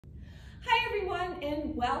everyone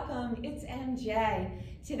and welcome. It's MJ.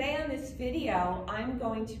 Today on this video, I'm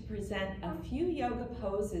going to present a few yoga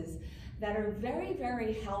poses that are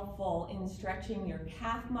very helpful in stretching your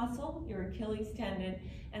calf muscle, your Achilles tendon,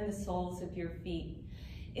 and the soles of your feet.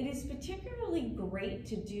 It is particularly great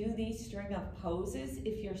to do these string of poses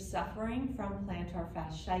if you're suffering from plantar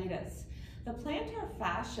fasciitis. The plantar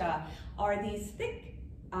fascia are these thick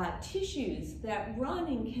tissues that run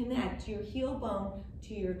and connect your heel bone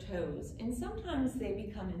to your toes, and sometimes they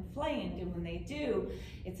become inflamed, and when they do,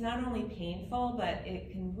 it's not only painful, but it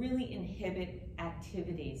can really inhibit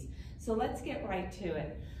activities. So let's get right to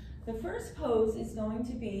it. The first pose is going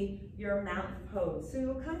to be your mountain pose. So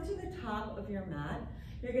you'll come to the top of your mat.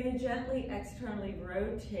 You're going to gently externally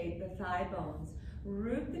rotate the thigh bones,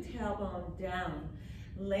 root the tailbone down,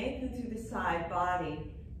 lengthen through the side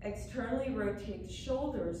body, externally rotate the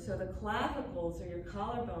shoulders so the clavicles or your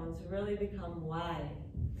collarbones really become wide.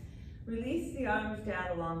 Release the arms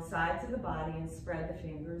down along sides of the body and spread the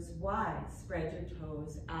fingers wide. Spread your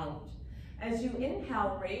toes out. As you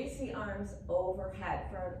inhale, raise the arms overhead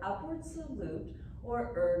for an upward salute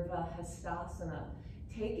or Urdhva Hastasana.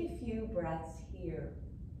 Take a few breaths here.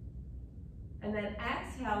 And then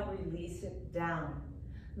exhale, release it down.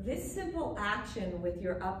 This simple action with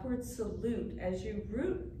your upward salute, as you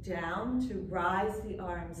root down to rise the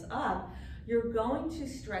arms up, you're going to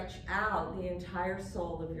stretch out the entire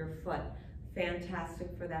sole of your foot.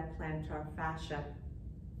 Fantastic for that plantar fascia.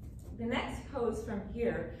 The next pose from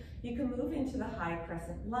here, you can move into the high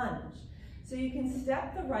crescent lunge. So you can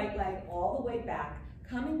step the right leg all the way back,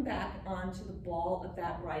 coming back onto the ball of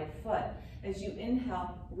that right foot. As you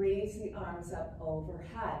inhale, raise the arms up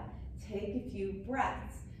overhead. Take a few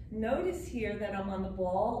breaths. Notice here that I'm on the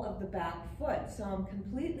ball of the back foot, so I'm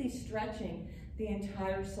completely stretching the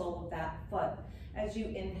entire sole of that foot. As you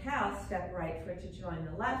inhale, step right foot to join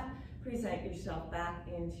the left, present yourself back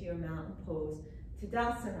into your mountain pose,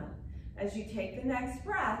 Tadasana. As you take the next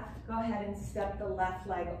breath, go ahead and step the left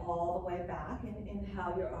leg all the way back and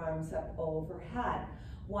inhale your arms up overhead.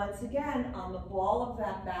 Once again, on the ball of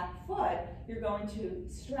that back foot, you're going to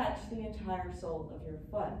stretch the entire sole of your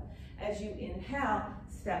foot. As you inhale,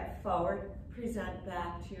 step forward, present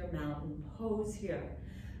back to your mountain pose here.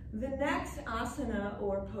 The next asana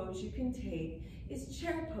or pose you can take is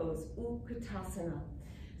chair pose, Utkatasana.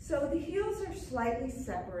 So the heels are slightly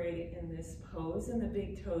separated in this pose and the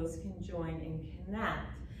big toes can join and connect.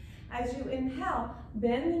 As you inhale,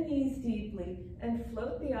 bend the knees deeply and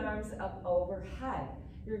float the arms up overhead.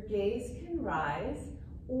 Your gaze can rise,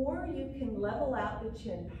 or you can level out the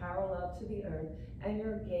chin parallel to the earth, and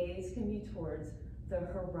your gaze can be towards the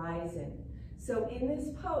horizon. So in this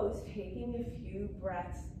pose, taking a few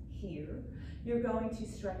breaths here, you're going to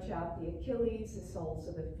stretch out the Achilles, the soles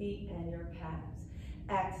of the feet, and your calves.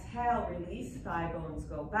 Exhale, release, thigh bones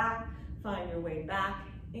go back, find your way back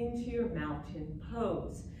into your mountain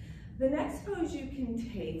pose. The next pose you can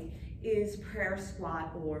take is prayer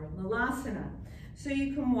squat or malasana. So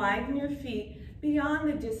you can widen your feet beyond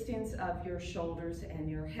the distance of your shoulders and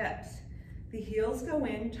your hips. The heels go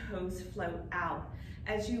in, toes float out.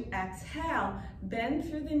 As you exhale, bend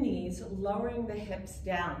through the knees, lowering the hips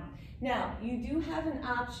down. Now, you do have an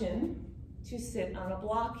option to sit on a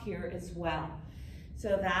block here as well.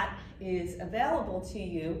 So that is available to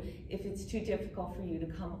you if it's too difficult for you to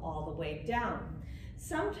come all the way down.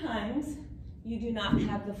 Sometimes you do not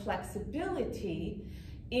have the flexibility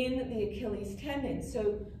in the Achilles tendon,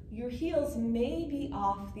 so your heels may be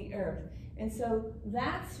off the earth. And so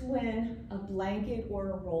that's when a blanket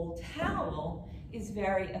or a rolled towel is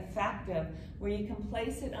very effective, where you can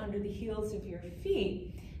place it under the heels of your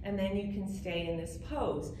feet and then you can stay in this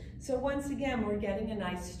pose. So once again, we're getting a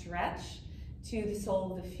nice stretch to the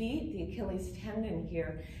sole of the feet, the Achilles tendon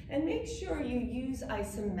here. And make sure you use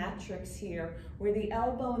isometrics here, where the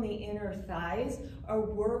elbow and the inner thighs are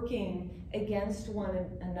working against one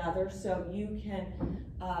another, so you can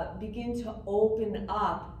begin to open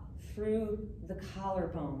up through the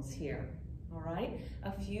collarbones here, all right?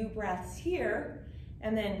 A few breaths here,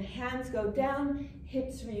 and then hands go down,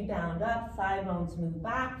 hips rebound up, thigh bones move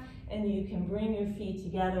back, and you can bring your feet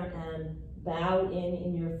together and bow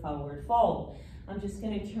in your forward fold. I'm just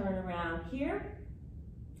going to turn around here.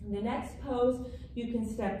 In the next pose, you can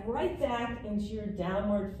step right back into your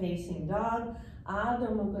downward facing dog,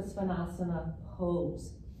 Adho Mukha Svanasana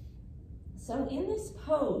pose. So in this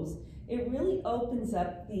pose, it really opens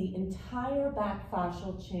up the entire back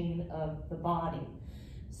fascial chain of the body.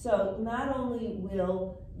 So not only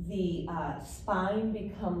will the spine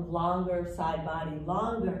become longer, side body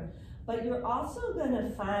longer, but you're also going to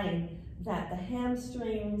find that the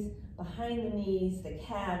hamstrings, behind the knees, the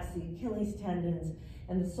calves, the Achilles tendons,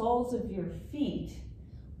 and the soles of your feet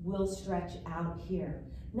will stretch out here.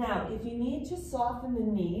 Now, if you need to soften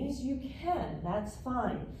the knees, you can, that's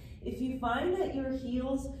fine. If you find that your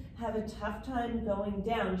heels have a tough time going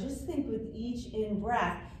down, just think with each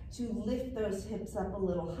in-breath to lift those hips up a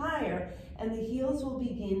little higher, and the heels will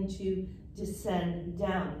begin to descend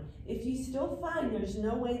down. If you still find there's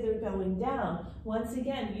no way they're going down, once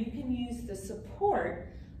again, you can use the support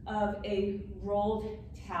of a rolled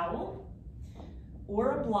towel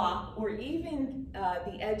or a block, or even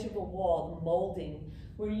the edge of a wall, molding,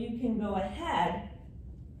 where you can go ahead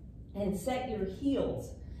and set your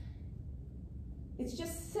heels. It's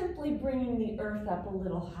just simply bringing the earth up a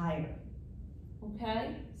little higher,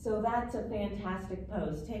 okay? So that's a fantastic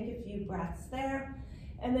pose. Take a few breaths there,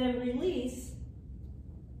 and then release.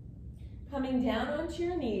 Coming down onto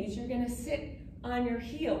your knees, you're gonna sit on your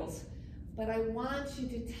heels, but I want you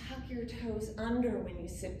to tuck your toes under when you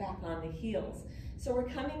sit back on the heels. So we're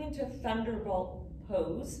coming into thunderbolt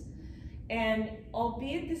pose, and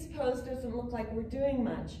albeit this pose doesn't look like we're doing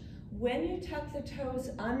much, when you tuck the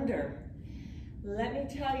toes under, let me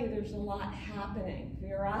tell you, there's a lot happening.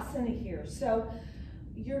 Virasana here. So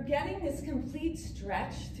you're getting this complete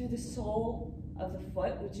stretch through the sole of the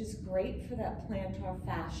foot, which is great for that plantar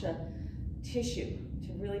fascia tissue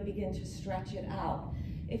to really begin to stretch it out.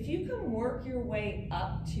 If you can work your way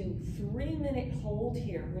up to 3-minute hold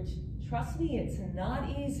here, which trust me, it's not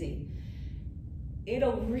easy,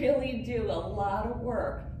 it'll really do a lot of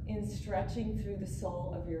work in stretching through the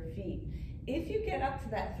sole of your feet. If you get up to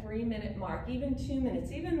that 3-minute mark, even 2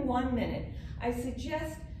 minutes, even 1 minute, I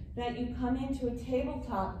suggest that you come into a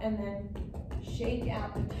tabletop and then shake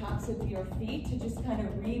out the tops of your feet to just kind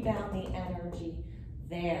of rebound the energy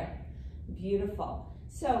there. Beautiful.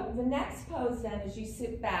 So the next pose then is you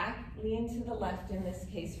sit back, lean to the left in this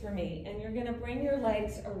case for me, and you're gonna bring your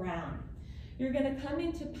legs around. You're gonna come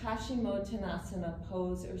into Paschimottanasana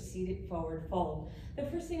pose or seated forward fold. The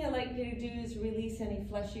first thing I'd like you to do is release any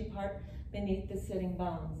fleshy part beneath the sitting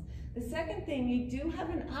bones. The second thing, you do have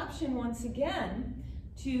an option once again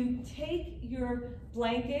to take your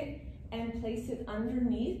blanket and place it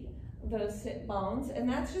underneath those sit bones, and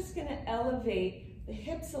that's just gonna elevate the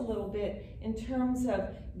hips a little bit in terms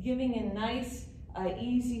of giving a nice,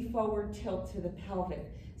 easy forward tilt to the pelvic.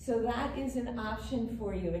 So that is an option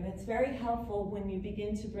for you, and it's very helpful when you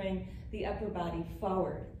begin to bring the upper body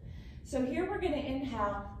forward. So here we're gonna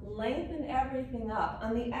inhale, lengthen everything up.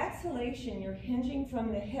 On the exhalation, you're hinging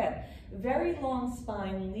from the hip, very long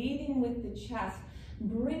spine, leading with the chest,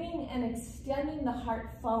 bringing and extending the heart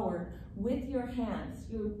forward with your hands.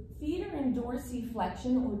 Your feet are in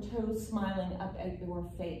dorsiflexion or toes smiling up at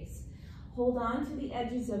your face. Hold on to the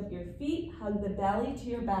edges of your feet, hug the belly to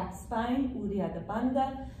your back spine, Uddiyana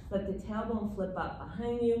Bandha. Let the tailbone flip up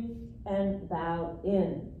behind you and bow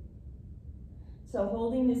in. So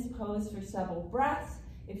holding this pose for several breaths.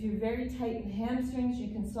 If you're very tight in hamstrings, you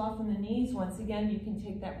can soften the knees. Once again, you can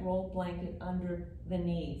take that rolled blanket under the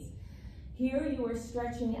knees. Here you are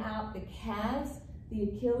stretching out the calves, the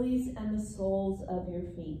Achilles, and the soles of your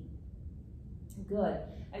feet. Good.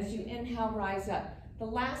 As you inhale, rise up. The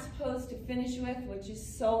last pose to finish with, which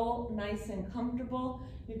is so nice and comfortable,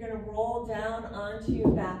 you're going to roll down onto your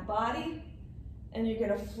back body, and you're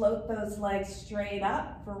going to float those legs straight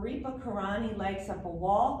up. Varipa Karani, legs up a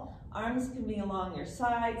wall. Arms can be along your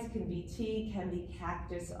sides, can be T, can be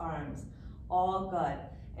cactus arms. All good.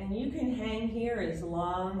 And you can hang here as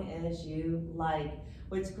long as you like.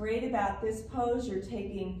 What's great about this pose, you're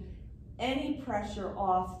taking any pressure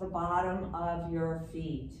off the bottom of your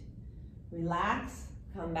feet. Relax,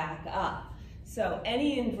 come back up. So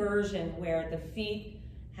any inversion where the feet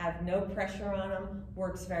have no pressure on them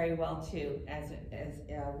works very well too, as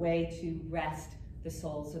a way to rest the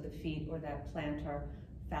soles of the feet or that plantar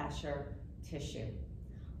fascia tissue.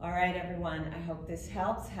 All right, everyone, I hope this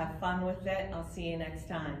helps. Have fun with it. I'll see you next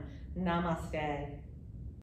time. Namaste.